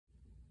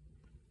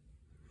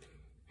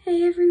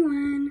Hey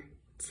everyone!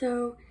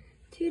 So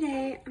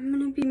today I'm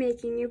going to be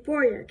making a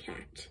warrior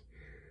cat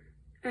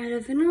out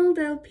of an old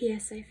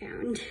LPS I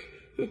found.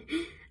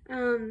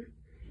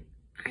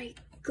 I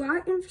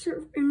got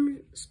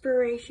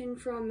inspiration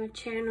from a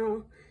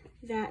channel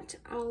that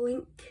I'll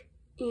link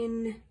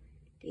in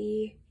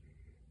the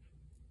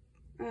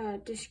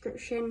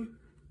description,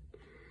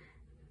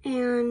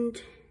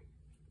 and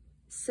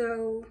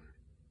so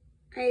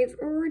I've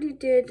already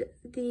did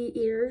the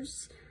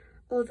ears,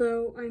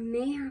 although I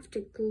may have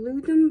to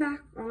glue them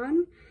back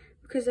on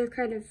because they're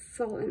kind of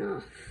falling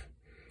off.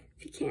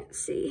 If you can't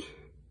see,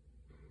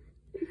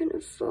 they're kind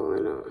of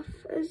falling off,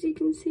 as you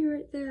can see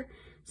right there.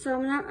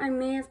 So I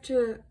may have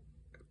to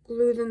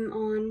glue them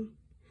on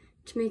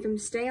to make them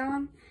stay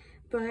on,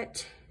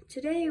 but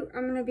today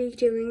I'm gonna be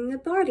doing the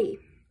body.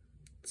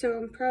 So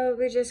I'm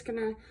probably just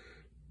gonna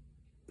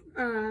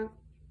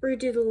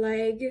redo the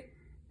leg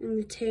and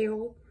the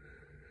tail,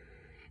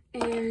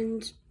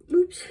 and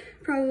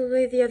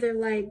probably the other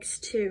legs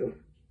too.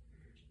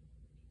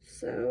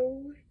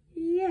 So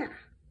yeah.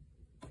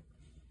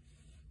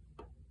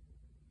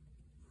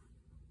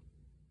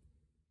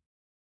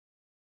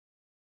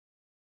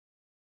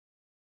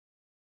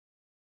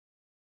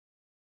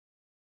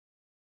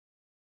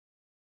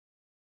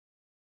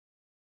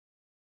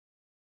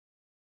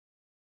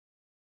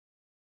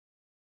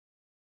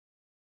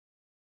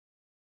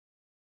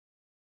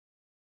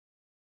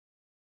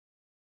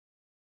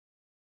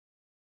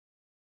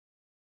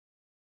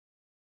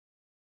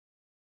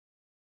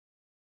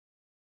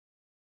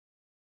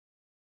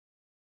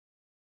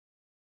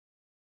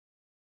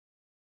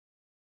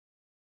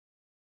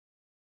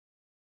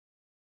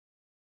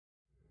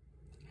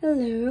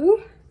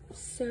 Hello,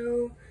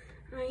 so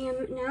I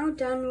am now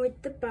done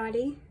with the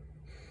body.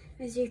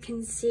 As you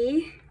can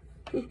see,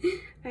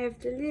 I have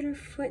the little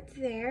foot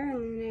there,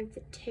 and then I have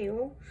the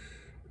tail.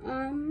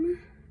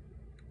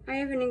 I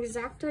have an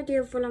exact idea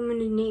of what I'm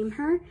gonna name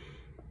her.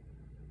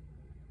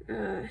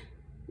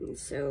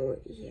 So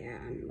yeah,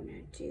 I'm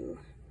gonna do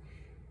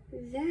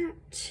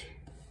that.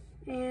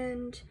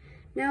 And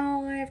now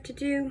all I have to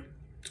do,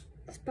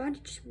 this body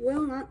just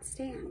will not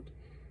stand.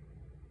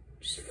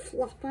 Just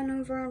flop on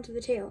over onto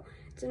the tail.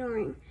 It's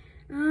annoying.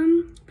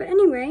 But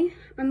anyway,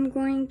 I'm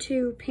going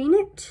to paint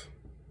it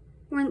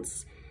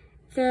once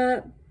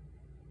the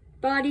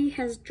body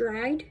has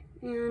dried,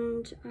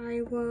 and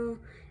I will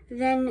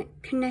then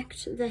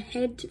connect the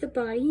head to the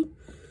body,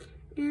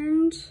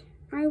 and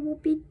I will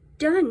be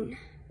done.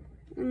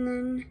 And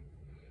then,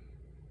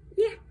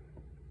 yeah,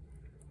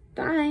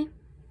 bye.